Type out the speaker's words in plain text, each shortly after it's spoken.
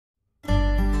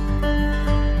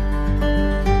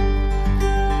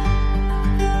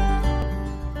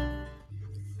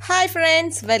Hi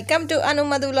friends, welcome to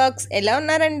Anumadhu vlogs. ఎలా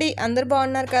ఉన్నారండి? అందరు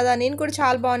బాగున్నారు కదా? నేను కూడా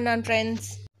చాలా బాగున్నాను ఫ్రెండ్స్.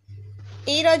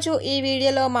 ఈరోజు ఈ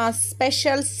వీడియోలో మా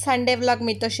స్పెషల్ సండే వ్లాగ్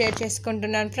మీతో షేర్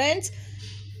చేసుకుంటున్నాను ఫ్రెండ్స్.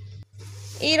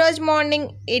 ఈరోజు మార్నింగ్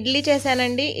ఇడ్లీ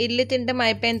చేశానండి. ఇడ్లీ తింటాం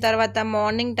అయిపోయిన తర్వాత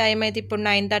మార్నింగ్ టైం అయితే ఇప్పుడు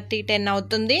 9:30 10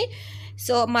 అవుతుంది.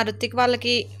 సో మా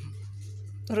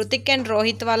రుతిక్ అండ్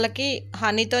రోహిత్ వాళ్ళకి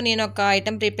హనీతో నేను ఒక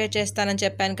ఐటెం ప్రిపేర్ చేస్తానని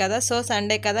చెప్పాను కదా. సో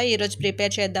సండే కదా, ఈరోజు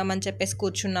ప్రిపేర్ చేద్దామని చెప్పేసి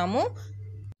కూర్చున్నాము.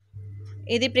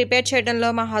 ఇది ప్రిపేర్ చేయడంలో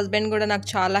మా హస్బెండ్ కూడా నాకు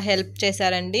చాలా హెల్ప్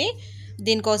చేశారండి.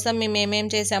 దీనికోసం మేము ఏమేం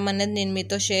చేసామనేది నేను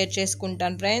మీతో షేర్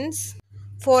చేసుకుంటాను ఫ్రెండ్స్.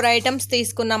 4 ఐటమ్స్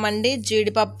తీసుకున్నామండి.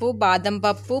 జీడిపప్పు, బాదం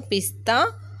పప్పు, పిస్తా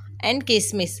అండ్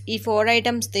కిస్మిస్. ఈ 4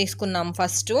 ఐటమ్స్ తీసుకున్నాం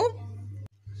ఫస్ట్.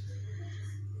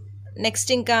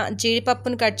 నెక్స్ట్ ఇంకా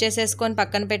జీడిపప్పును కట్ చేసేసుకొని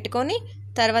పక్కన పెట్టుకొని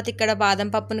తర్వాత ఇక్కడ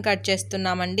బాదం పప్పును కట్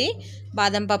చేస్తున్నామండి.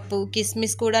 బాదం పప్పు,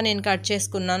 కిస్మిస్ కూడా నేను కట్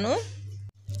చేసుకున్నాను.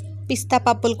 పిస్తా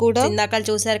పప్పులు కూడా ఇందాక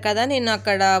చూసారు కదా, నేను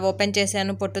అక్కడ ఓపెన్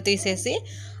చేశాను పొట్టు తీసేసి.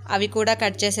 అవి కూడా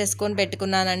కట్ చేసేసుకొని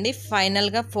పెట్టుకున్నానండి.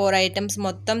 ఫైనల్గా 4 ఐటమ్స్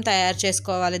మొత్తం తయారు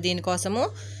చేసుకోవాలి దీనికోసము.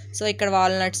 సో ఇక్కడ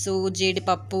వాల్నట్స్,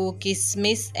 జీడిపప్పు,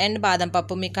 కిస్మిస్ అండ్ బాదం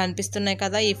పప్పు మీకు కనిపిస్తున్నాయి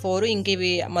కదా, ఈ 4. ఇంక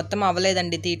ఇవి మొత్తం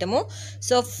అవ్వలేదండి తీయటము.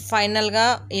 సో ఫైనల్గా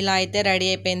ఇలా అయితే రెడీ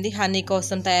అయిపోయింది హనీ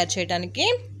కోసం తయారు చేయడానికి.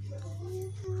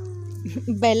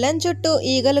 బెల్లం చుట్టూ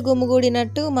ఈగలు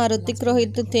గుమ్ముగూడినట్టు మా రుతిక్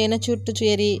రోహిత్ తేనె చుట్టూ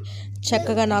చేరి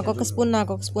చక్కగా నాకొక స్పూన్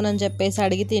అని చెప్పేసి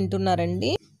అడిగి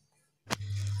తింటున్నారండి.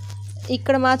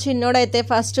 ఇక్కడ మా చిన్నోడైతే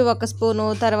ఫస్ట్ 1 స్పూను,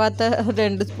 తర్వాత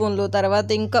 2 స్పూన్లు, తర్వాత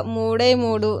ఇంకా 3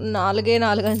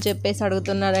 4 అని చెప్పేసి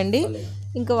అడుగుతున్నాడండి.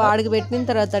 ఇంకా వాడికి పెట్టిన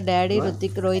తర్వాత డాడీ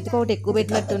రోహిత్కి ఒకటి ఎక్కువ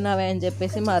పెట్టినట్టున్నావే అని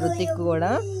చెప్పేసి మా రుతిక్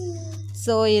కూడా.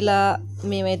 సో ఇలా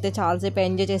మేమైతే చాలాసేపు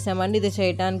ఎంజాయ్ చేసామండి. ఇది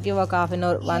చేయడానికి ఒక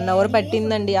 1 అవర్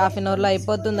పట్టిందండి. 1/2 అవర్లో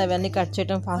అయిపోతుంది. అవన్నీ కట్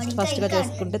చేయడం ఫాస్ట్గా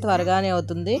చేసుకుంటే త్వరగానే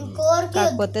అవుతుంది.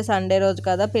 కాకపోతే సండే రోజు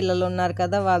కదా, పిల్లలు ఉన్నారు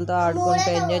కదా, వాళ్ళతో ఆడుకుంటూ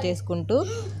ఎంజాయ్ చేసుకుంటూ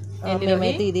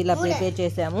మేమైతే ఇది ఇలా ప్రిపేర్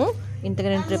చేసాము. ఇంతగా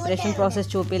నేను ప్రిపరేషన్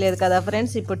ప్రాసెస్ చూపించలేదు కదా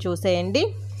ఫ్రెండ్స్, ఇప్పుడు చూసేయండి.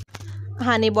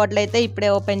 హనీ బాటిల్ అయితే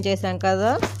ఇప్పుడే ఓపెన్ చేసాం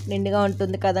కదా, నిండుగా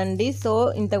ఉంటుంది కదండి. సో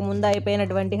ఇంతకుముందు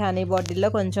అయిపోయినటువంటి హనీ బాటిల్లో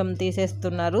కొంచెం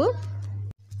తీసేస్తున్నారు.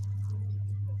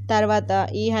 తర్వాత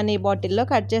ఈ హనీ బాటిల్లో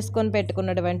కట్ చేసుకొని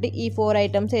పెట్టుకున్నటువంటి ఈ 4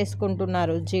 ఐటమ్స్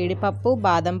వేసుకుంటున్నారు. జీడిపప్పు,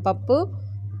 బాదం పప్పు,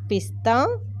 పిస్తా,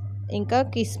 ఇంకా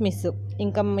కిస్మిస్.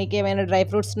 ఇంకా మీకు ఏమైనా డ్రై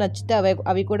ఫ్రూట్స్ నచ్చితే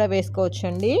అవి కూడా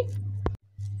వేసుకోవచ్చండి.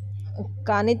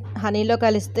 కానీ హనీలో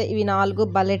కలిస్తే ఇవి 4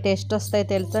 భలే టేస్ట్ వస్తాయి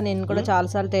తెలుసా. నేను కూడా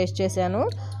చాలాసార్లు టేస్ట్ చేశాను.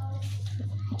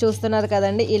 చూస్తున్నారు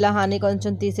కదండి, ఇలా హనీ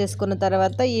కొంచెం తీసేసుకున్న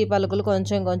తర్వాత ఈ పలుకులు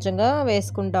కొంచెంగా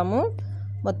వేసుకుంటాము.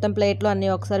 మొత్తం ప్లేట్లో అన్నీ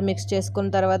ఒకసారి మిక్స్ చేసుకున్న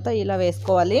తర్వాత ఇలా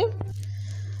వేసుకోవాలి.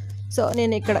 సో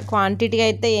నేను ఇక్కడ క్వాంటిటీ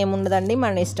అయితే ఏముండదండి,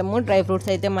 మన ఇష్టము. డ్రై ఫ్రూట్స్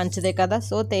అయితే మంచిదే కదా,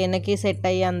 సో తేనెకి సెట్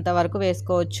అయ్యేంత వరకు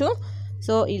వేసుకోవచ్చు.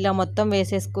 సో ఇలా మొత్తం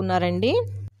వేసేసుకున్నారండి.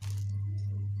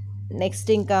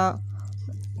 నెక్స్ట్ ఇంకా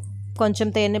కొంచెం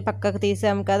తేనె పక్కకు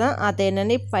తీసాము కదా, ఆ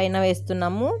తేనెని పైన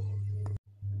వేస్తున్నాము.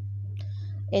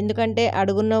 ఎందుకంటే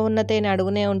అడుగున ఉన్న తేనె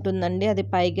అడుగునే ఉంటుందండి, అది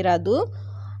పైకి రాదు.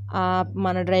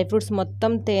 మన డ్రై ఫ్రూట్స్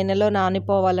మొత్తం తేనెలో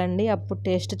నానిపోవాలండి, అప్పుడు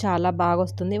టేస్ట్ చాలా బాగా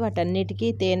వస్తుంది. వాటన్నిటికీ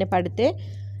తేనె పడితే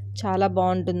చాలా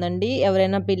బాగుంటుందండి.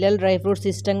 ఎవరైనా పిల్లలు డ్రై ఫ్రూట్స్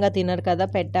ఇష్టంగా తినరు కదా,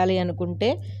 పెట్టాలి అనుకుంటే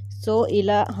సో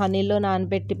ఇలా హనీలో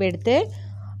నానబెట్టి పెడితే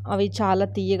అవి చాలా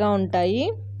తీయగా ఉంటాయి,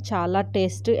 చాలా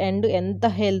టేస్ట్ అండ్ ఎంత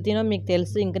హెల్తీనో మీకు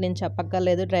తెలుసు, ఇంకా నేను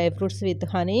చెప్పక్కర్లేదు. Dry fruits with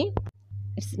honey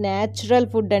it's natural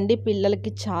food అండి,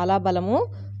 పిల్లలకి చాలా బలము.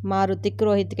 మా రుతిక్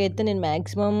రోహిత్కి అయితే నేను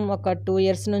మ్యాక్సిమం ఒక 2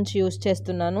 ఇయర్స్ నుంచి యూస్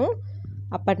చేస్తున్నాను.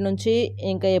 అప్పటి నుంచి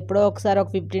ఇంకా ఎప్పుడో ఒకసారి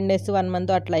ఒక 15 days 1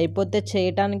 month అట్లా అయిపోతే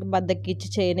చేయడానికి బద్దకిచ్చి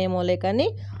చేయనేమోలే, కానీ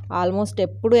ఆల్మోస్ట్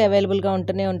ఎప్పుడు అవైలబుల్గా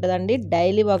ఉంటూనే ఉంటుందండి.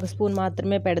 డైలీ 1 స్పూన్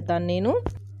మాత్రమే పెడతాను నేను.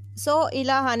 సో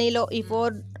ఇలా హనీలో ఈ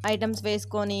 4 ఐటమ్స్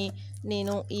వేసుకొని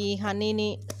నేను ఈ హనీని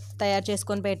తయారు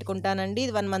చేసుకొని పెట్టుకుంటానండి.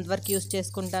 ఇది 1 month వరకు యూస్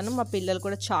చేసుకుంటాను. మా పిల్లలు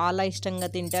కూడా చాలా ఇష్టంగా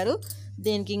తింటారు.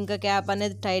 దీనికి ఇంకా క్యాప్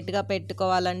అనేది టైట్గా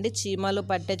పెట్టుకోవాలండి, చీమలు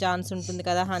పట్టే ఛాన్స్ ఉంటుంది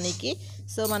కదా హనీకి.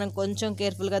 సో మనం కొంచెం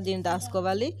కేర్ఫుల్గా దీన్ని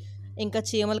దాచుకోవాలి. ఇంకా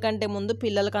చీమల కంటే ముందు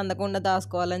పిల్లలకు అందకుండా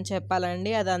దాచుకోవాలని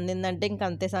చెప్పాలండి. అది అందిందంటే ఇంక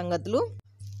అంతే సంగతులు.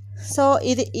 సో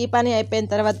ఈ పని అయిపోయిన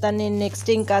తర్వాత నేను నెక్స్ట్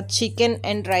ఇంకా చికెన్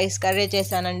అండ్ రైస్ కర్రీ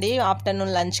చేశానండి.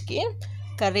 ఆఫ్టర్నూన్ లంచ్కి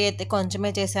కర్రీ అయితే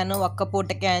కొంచెమే చేశాను, 1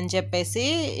 పూటకే అని చెప్పేసి.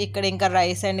 ఇక్కడ ఇంకా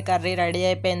రైస్ అండ్ కర్రీ రెడీ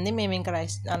అయిపోయింది. మేము ఇంకా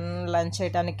లంచ్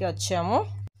చేయడానికి వచ్చాము.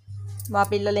 మా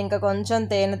పిల్లలు ఇంకా కొంచెం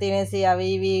తేనె తినేసి అవి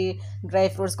ఇవి డ్రై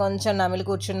ఫ్రూట్స్ కొంచెం నమిలి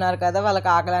కూర్చున్నారు కదా, వాళ్ళకి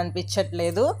ఆకలి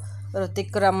అనిపించట్లేదు.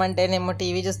 రుతిక్ రమ్మంటేనేమో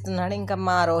టీవీ చూస్తున్నాడు. ఇంకా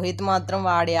మా రోహిత్ మాత్రం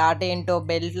వాడి ఆట ఏంటో,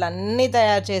 బెల్ట్లు అన్నీ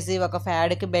తయారు చేసి ఒక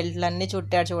ఫ్యాడ్కి బెల్ట్లు అన్నీ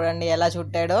చుట్టాడు. చూడండి ఎలా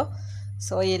చుట్టాడో.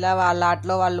 సో ఇలా వాళ్ళ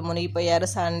ఆటలో వాళ్ళు మునిగిపోయారు.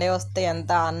 సండే వస్తే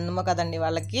ఎంత ఆనందమో కదండి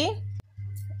వాళ్ళకి.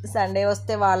 సండే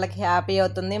వస్తే వాళ్ళకి హ్యాపీ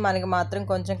అవుతుంది, మనకి మాత్రం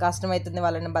కొంచెం కష్టమవుతుంది.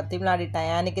 వాళ్ళని బతిమలాడి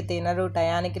టయానికి తినరు,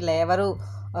 టయానికి లేవరు,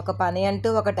 ఒక పని అంటూ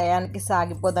ఒక టయానికి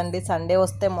సాగిపోదండి. సండే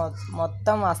వస్తే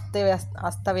మొత్తం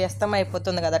అస్తవ్యస్తం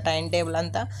అయిపోతుంది కదా టైం టేబుల్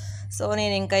అంతా. సో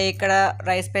నేను ఇంకా ఇక్కడ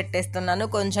రైస్ పెట్టేస్తున్నాను,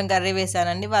 కొంచెం కర్రీ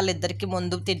వేసానండి. వాళ్ళిద్దరికి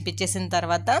ముందు తినిపించేసిన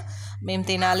తర్వాత మేము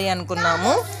తినాలి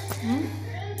అనుకున్నాము.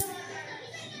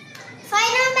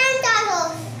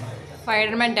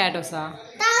 ఫైడర్మ్యాన్ టాటోసా?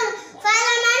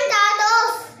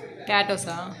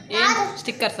 టాటోసా? ఏం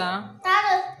స్టిక్కర్సా?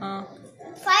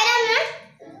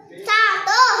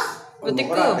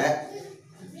 ఉతిక్కు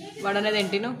వాడనేది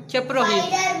ఏంటి నువ్వు చెప్పు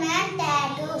రోహిత్.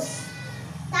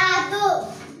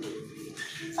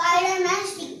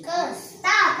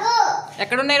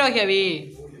 ఎక్కడున్నాయి రోహి అవి?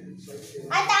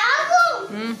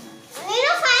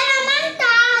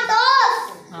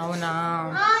 అవునా,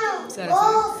 సరే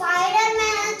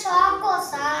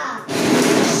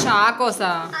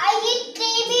షాకోసా?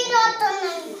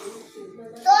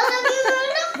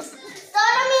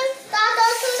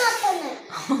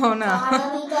 అవునా,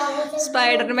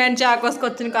 స్పైడర్ మ్యాన్ చాకోస్కి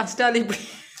వచ్చిన కష్టాలు ఇప్పుడు.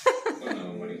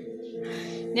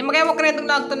 నిమ్మకాయ మొక్కను ఎందుకు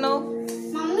నాకుతున్నావు?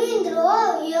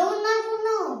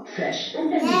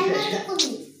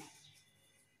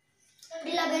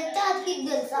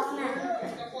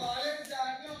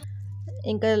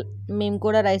 ఇంకా మేము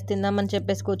కూడా రైస్ తిందామని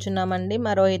చెప్పేసి కూర్చున్నామండి.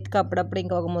 మా రోహిత్కి అప్పుడప్పుడు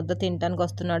ఇంకొక ముద్ద తినడానికి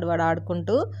వస్తున్నాడు వాడు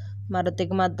ఆడుకుంటూ. మా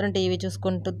రుతికి మాత్రం టీవీ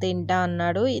చూసుకుంటూ తింటా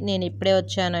అన్నాడు. నేను ఇప్పుడే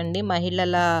వచ్చానండి,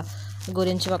 మహిళల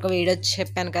గురించి ఒక వీడియో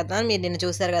చెప్పాను కదా, మీరు నిన్న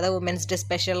చూసారు కదా ఉమెన్స్ డే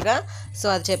స్పెషల్గా. సో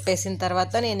అది చెప్పేసిన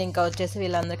తర్వాత నేను ఇంకా వచ్చేసి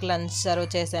వీళ్ళందరికీ లంచ్ సర్వ్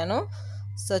చేశాను.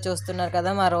 సో చూస్తున్నారు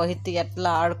కదా మా రోహిత్ ఎట్లా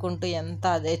ఆడుకుంటూ ఎంత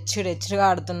హెచ్చుగా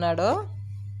ఆడుతున్నాడో.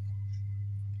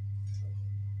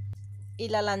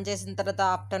 ఇలా లంచ్ చేసిన తర్వాత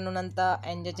ఆఫ్టర్నూన్ అంతా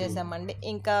ఎంజాయ్ చేసామండి.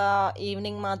 ఇంకా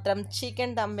ఈవినింగ్ మాత్రం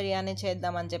చికెన్ దమ్ బిర్యానీ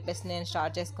చేద్దామని చెప్పేసి నేను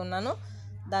స్టార్ట్ చేసుకున్నాను.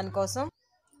 దానికోసం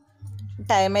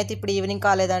టైం అయితే ఇప్పుడు ఈవినింగ్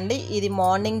కాలేదండి, ఇది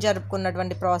మార్నింగ్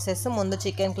జరుపుకున్నటువంటి ప్రాసెస్. ముందు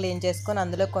చికెన్ క్లీన్ చేసుకొని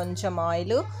అందులో కొంచెం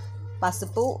ఆయిల్,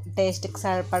 పసుపు, టేస్ట్కి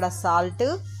సరిపడా సాల్ట్,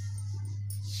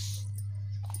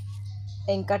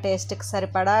 ఇంకా టేస్ట్కి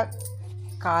సరిపడా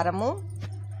కారము,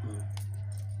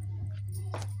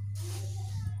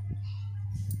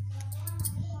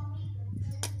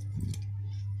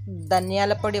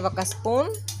 ధనియాల పొడి 1 spoon,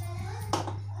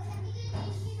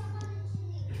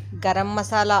 garam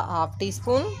masala 1/2 tea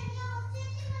spoon,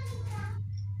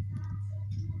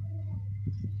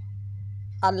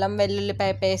 అల్లం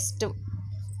వెల్లుల్లిపాయ పేస్ట్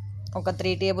ఒక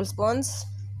 3 టేబుల్ స్పూన్స్,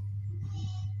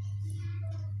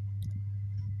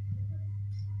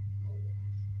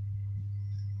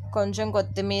 కొంచెం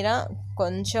కొత్తిమీర,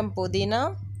 కొంచెం పుదీనా,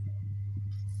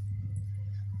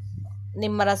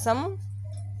 నిమ్మరసం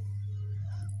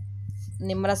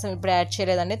ఇప్పుడు యాడ్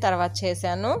చేయలేదండి, తర్వాత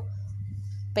చేశాను.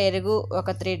 పెరుగు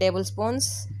ఒక 3 టేబుల్ స్పూన్స్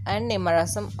అండ్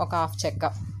నిమ్మరసం ఒక 1/2 చెక్క.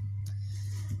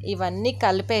 ఇవన్నీ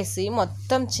కలిపేసి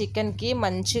మొత్తం చికెన్కి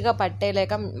మంచిగా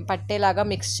పట్టేలాగా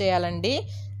మిక్స్ చేయాలండి.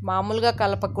 మామూలుగా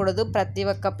కలపకూడదు, ప్రతి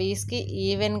ఒక్క పీస్కి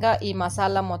ఈవెన్గా ఈ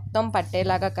మసాలా మొత్తం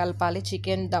పట్టేలాగా కలపాలి.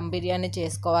 చికెన్ దమ్ బిర్యానీ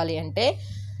చేసుకోవాలి అంటే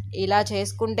ఇలా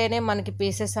చేసుకుంటేనే మనకి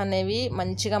పీసెస్ అనేవి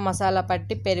మంచిగా మసాలా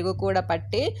పట్టి, పెరుగు కూడా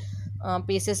పట్టి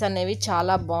పీసెస్ అనేవి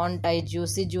చాలా బాగుంటాయి,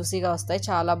 జ్యూసీగా వస్తాయి,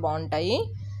 చాలా బాగుంటాయి.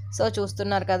 సో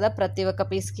చూస్తున్నారు కదా ప్రతి ఒక్క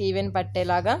పీస్కి ఈవెన్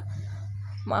పట్టేలాగా.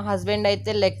 మా హస్బెండ్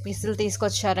అయితే లెగ్ పీసులు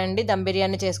తీసుకొచ్చారండి దమ్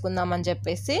బిర్యానీ చేసుకుందామని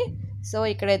చెప్పేసి. సో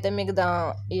ఇక్కడైతే మీకు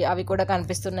అవి కూడా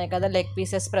కనిపిస్తున్నాయి కదా లెగ్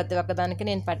పీసెస్, ప్రతి ఒక్కదానికి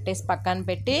నేను పట్టేసి పక్కన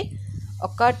పెట్టి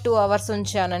ఒక 2 అవర్స్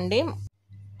ఉంచానండి.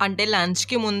 అంటే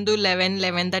లంచ్కి ముందు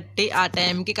 11-11:30 ఆ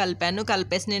టైంకి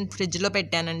కలిపేసి నేను ఫ్రిడ్జ్లో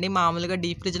పెట్టానండి. మామూలుగా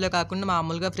డీప్ ఫ్రిడ్జ్లో కాకుండా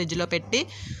మామూలుగా ఫ్రిడ్జ్లో పెట్టి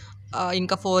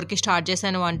ఇంకా 4కి స్టార్ట్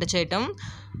చేశాను వంట చేయటం.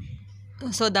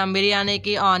 సో దమ్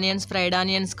బిర్యానీకి ఫ్రైడ్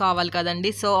ఆనియన్స్ కావాలి కదండి.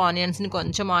 సో ఆనియన్స్ని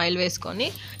కొంచెం ఆయిల్ వేసుకొని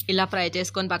ఇలా ఫ్రై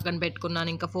చేసుకొని పక్కన పెట్టుకున్నాను.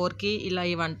 ఇంకా 4కి ఇలా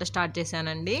ఈ వంట స్టార్ట్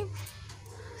చేశానండి.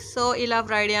 సో ఇలా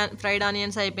ఫ్రైడ్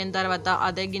ఆనియన్స్ అయిపోయిన తర్వాత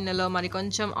అదే గిన్నెలో మరి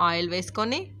కొంచెం ఆయిల్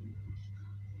వేసుకొని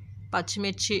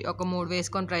పచ్చిమిర్చి ఒక 3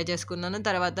 వేసుకొని ఫ్రై చేసుకున్నాను.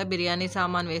 తర్వాత బిర్యానీ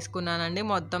సామాన్ వేసుకున్నానండి.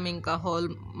 మొత్తం ఇంకా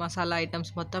హోల్ మసాలా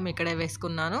ఐటమ్స్ మొత్తం ఇక్కడే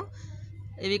వేసుకున్నాను.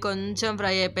 ఇవి కొంచెం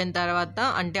ఫ్రై అయిపోయిన తర్వాత,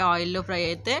 అంటే ఆయిల్లో ఫ్రై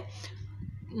అయితే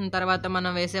తర్వాత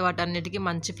మనం వేసే వాటన్నిటికీ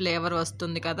మంచి ఫ్లేవర్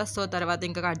వస్తుంది కదా. సో తర్వాత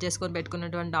ఇంకా కట్ చేసుకొని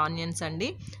పెట్టుకున్నటువంటి ఆనియన్స్ అండి,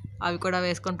 అవి కూడా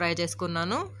వేసుకొని ఫ్రై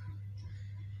చేసుకున్నాను.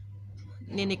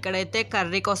 నేను ఇక్కడైతే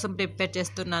కర్రీ కోసం ప్రిపేర్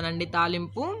చేస్తున్నానండి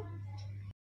తాలింపు.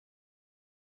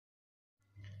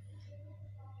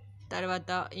 తర్వాత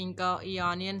ఇంకా ఈ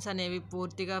ఆనియన్స్ అనేవి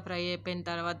పూర్తిగా ఫ్రై అయిపోయిన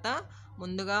తర్వాత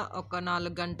ముందుగా ఒక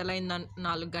 4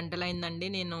 గంటలైందండి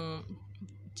నేను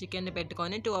చికెన్ని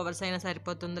పెట్టుకొని 2 అవర్స్ అయినా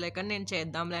సరిపోతుందిలే కానీ నేను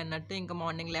చేద్దాంలే అన్నట్టు ఇంకా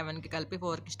మార్నింగ్ 11కి కలిపి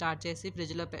 4కి స్టార్ట్ చేసి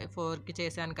ఫ్రిడ్జ్లో 4కి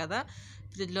చేశాను కదా,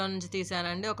 ఫ్రిడ్జ్లో నుంచి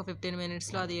తీసానండి. ఒక 15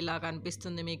 మినిట్స్లో అది ఇలా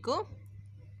కనిపిస్తుంది మీకు.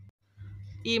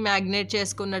 ఈ మ్యాగ్నేట్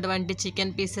చేసుకున్నటువంటి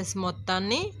చికెన్ పీసెస్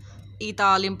మొత్తాన్ని ఈ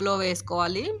తాలింపులో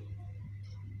వేసుకోవాలి.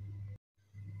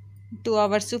 2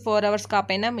 అవర్స్ 4 అవర్స్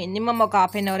కాకపోయినా మినిమం ఒక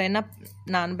హాఫ్ అన్ అవర్ అయినా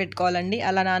నానబెట్టుకోవాలండి.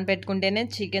 అలా నానబెట్టుకుంటేనే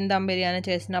చికెన్ దమ్ బిర్యానీ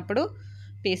చేసినప్పుడు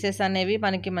పీసెస్ అనేవి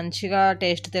మనకి మంచిగా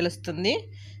టేస్ట్ తెలుస్తుంది.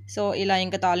 సో ఇలా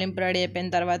ఇంకా తాలింపు రెడీ అయిపోయిన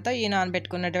తర్వాత ఈ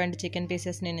నానబెట్టుకున్నటువంటి చికెన్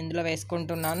పీసెస్ నేను ఇందులో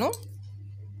వేసుకుంటున్నాను.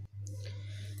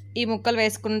 ఈ ముక్కలు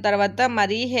వేసుకున్న తర్వాత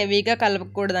మరీ హెవీగా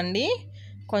కలపకూడదండి,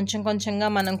 కొంచెం కొంచెంగా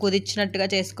మనం కుదిర్చినట్టుగా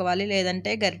చేసుకోవాలి,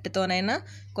 లేదంటే గరిటెతోనైనా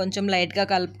కొంచెం లైట్గా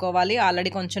కలుపుకోవాలి.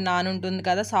 ఆల్రెడీ కొంచెం నానుంటుంది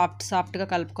కదా, సాఫ్ట్గా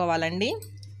కలుపుకోవాలండి.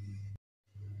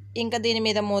 ఇంకా దీని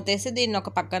మీద మూతేసి దీన్ని ఒక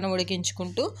పక్కన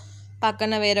ఉడికించుకుంటూ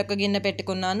పక్కన వేరొక గిన్నె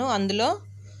పెట్టుకున్నాను. అందులో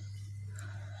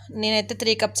నేనైతే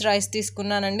 3 కప్స్ రైస్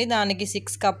తీసుకున్నానండి, దానికి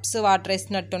 6 కప్స్ వాటర్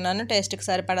వేసినట్టున్నాను. టేస్ట్కి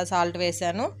సరిపడా సాల్ట్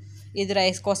వేసాను. ఇది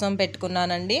రైస్ కోసం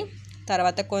పెట్టుకున్నానండి.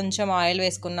 తర్వాత కొంచెం ఆయిల్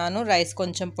వేసుకున్నాను, రైస్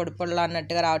కొంచెం పొడి పొడిలా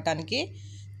అన్నట్టుగా రావడానికి.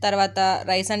 తర్వాత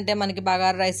రైస్ అంటే మనకి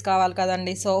బగారా రైస్ కావాలి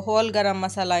కదండి, సో హోల్ గరం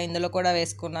మసాలా ఇందులో కూడా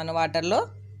వేసుకున్నాను వాటర్లో.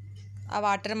 ఆ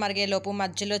వాటర్ మరిగేలోపు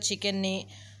మధ్యలో చికెన్ని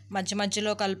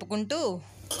మధ్యలో కలుపుకుంటూ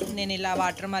నేను ఇలా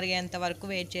వాటర్ మరిగేంత వరకు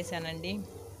వెయిట్ చేశానండి.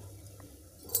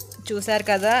 చూసారు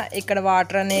కదా, ఇక్కడ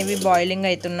వాటర్ అనేవి బాయిలింగ్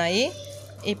అవుతున్నాయి.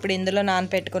 ఇప్పుడు ఇందులో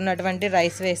నానపెట్టుకున్నటువంటి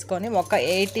రైస్ వేసుకొని ఒక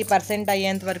 80%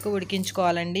 అయ్యేంత వరకు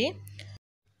ఉడికించుకోవాలండి.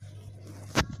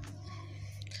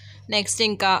 నెక్స్ట్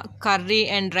ఇంకా కర్రీ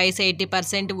అండ్ రైస్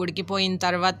 80% ఉడికిపోయిన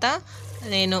తర్వాత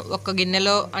నేను ఒక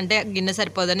గిన్నెలో, అంటే గిన్నె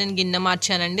సరిపోదని నేను గిన్నె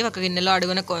మార్చానండి, ఒక గిన్నెలో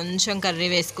అడుగున కొంచెం కర్రీ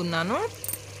వేసుకున్నాను.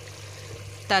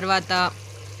 తర్వాత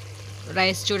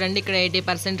రైస్ చూడండి ఇక్కడ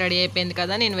 80% రెడీ అయిపోయింది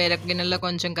కదా, నేను వేరొక గిన్నెలో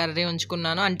కొంచెం కర్రీ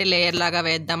ఉంచుకున్నాను, అంటే లేయర్ లాగా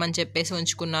వేద్దామని చెప్పేసి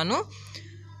ఉంచుకున్నాను.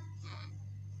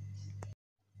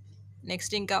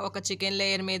 నెక్స్ట్ ఇంకా ఒక చికెన్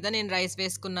లేయర్ మీద నేను రైస్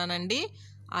వేసుకున్నానండి.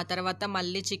 ఆ తర్వాత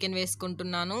మళ్ళీ చికెన్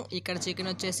వేసుకుంటున్నాను. ఇక్కడ చికెన్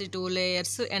వచ్చేసి 2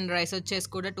 లేయర్స్ అండ్ రైస్ వచ్చేసి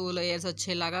కూడా 2 లేయర్స్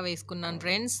వచ్చేలాగా వేసుకున్నాను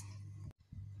ఫ్రెండ్స్.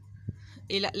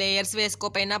 ఇలా లేయర్స్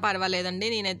వేసుకోపోయినా పర్వాలేదండి,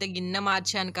 నేనైతే గిన్నె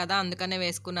మార్చాను కదా అందుకనే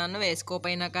వేసుకున్నాను.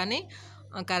 వేసుకోపోయినా కానీ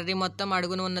కర్రీ మొత్తం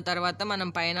అడుగున ఉన్న తర్వాత మనం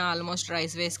పైన ఆల్మోస్ట్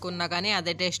రైస్ వేసుకున్నా కానీ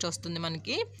అదే టేస్ట్ వస్తుంది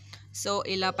మనకి. సో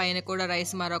ఇలా పైన కూడా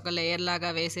రైస్ మరొక లేయర్ లాగా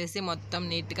వేసేసి మొత్తం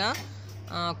నీట్గా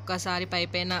ఒక్కసారి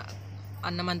పైన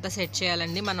అన్నం అంతా సెట్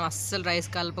చేయాలండి. మనం అస్సలు రైస్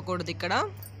కలపకూడదు ఇక్కడ.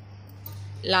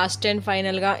 లాస్ట్ అండ్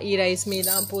ఫైనల్గా ఈ రైస్ మీద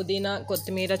పుదీనా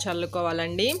కొత్తిమీర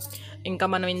చల్లుకోవాలండి. ఇంకా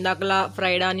మనం ఇందాకలా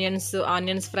ఫ్రైడ్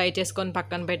ఆనియన్స్ ఫ్రై చేసుకొని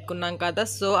పక్కన పెట్టుకున్నాం కదా,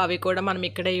 సో అవి కూడా మనం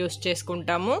ఇక్కడే యూస్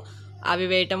చేసుకుంటాము. అవి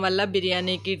వేయటం వల్ల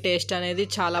బిర్యానీకి టేస్ట్ అనేది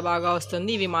చాలా బాగా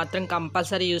వస్తుంది. ఇవి మాత్రం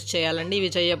కంపల్సరీ యూస్ చేయాలండి, ఇవి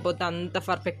చేయకపోతే అంత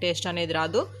పర్ఫెక్ట్ టేస్ట్ అనేది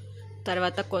రాదు.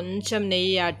 తర్వాత కొంచెం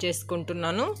నెయ్యి యాడ్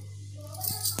చేసుకుంటున్నాను.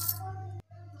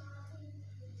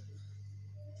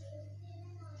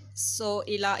 సో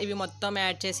ఇలా ఇవి మొత్తం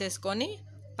యాడ్ చేసేసుకొని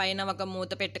పైన ఒక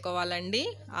మూత పెట్టుకోవాలండి.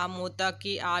 ఆ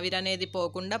మూతకి ఆవిరి అనేది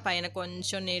పోకుండా పైన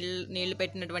కొంచెం నీళ్ళు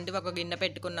పెట్టినటువంటి ఒక గిన్నె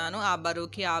పెట్టుకున్నాను, ఆ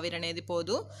బరువుకి ఆవిరి అనేది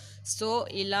పోదు. సో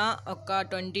ఇలా ఒక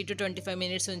 20 to 25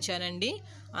 మినిట్స్ ఉంచానండి.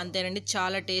 అంతేనండి,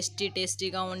 చాలా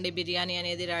టేస్టీగా ఉండే బిర్యానీ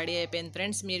అనేది రెడీ అయిపోయింది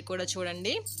ఫ్రెండ్స్. మీరు కూడా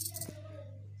చూడండి,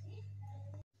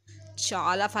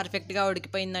 చాలా పర్ఫెక్ట్గా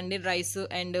ఉడికిపోయిందండి. రైస్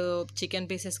అండ్ చికెన్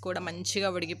పీసెస్ కూడా మంచిగా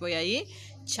ఉడికిపోయాయి.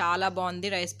 చాలా బాగుంది,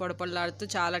 రైస్ పొడపొడలాడుతూ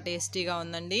చాలా టేస్టీగా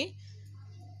ఉందండి.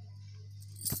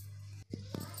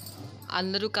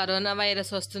 అందరూ కరోనా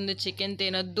వైరస్ వస్తుంది చికెన్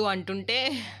తినొద్దు అంటుంటే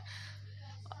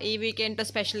ఈ వీకెండ్లో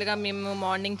స్పెషల్గా మేము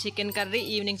morning chicken curry,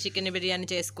 evening chicken biryani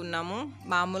చేసుకున్నాము.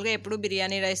 మామూలుగా ఎప్పుడు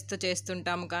బిర్యానీ రైస్తో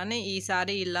చేస్తుంటాము, కానీ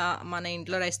ఈసారి ఇలా మన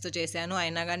ఇంట్లో రైస్తో చేశాను.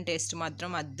 అయినా కానీ టేస్ట్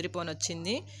మాత్రం అద్రిపోని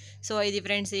వచ్చింది. సో ఇది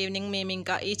ఫ్రెండ్స్, ఈవినింగ్ మేము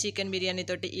ఇంకా ఈ చికెన్ బిర్యానీ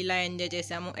తోటి ఇలా ఎంజాయ్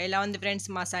చేసాము. ఎలా ఉంది ఫ్రెండ్స్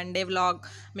మా సండే వ్లాగ్?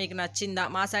 మీకు నచ్చిందా?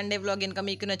 మా సండే వ్లాగ్ ఇంకా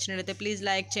మీకు నచ్చినట్లయితే ప్లీజ్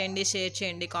లైక్ చేయండి, షేర్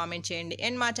చేయండి, కామెంట్ చేయండి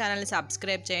అండ్ మా ఛానల్ని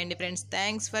సబ్స్క్రైబ్ చేయండి friends.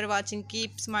 Thanks for watching,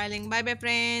 keep smiling, by bye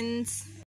friends.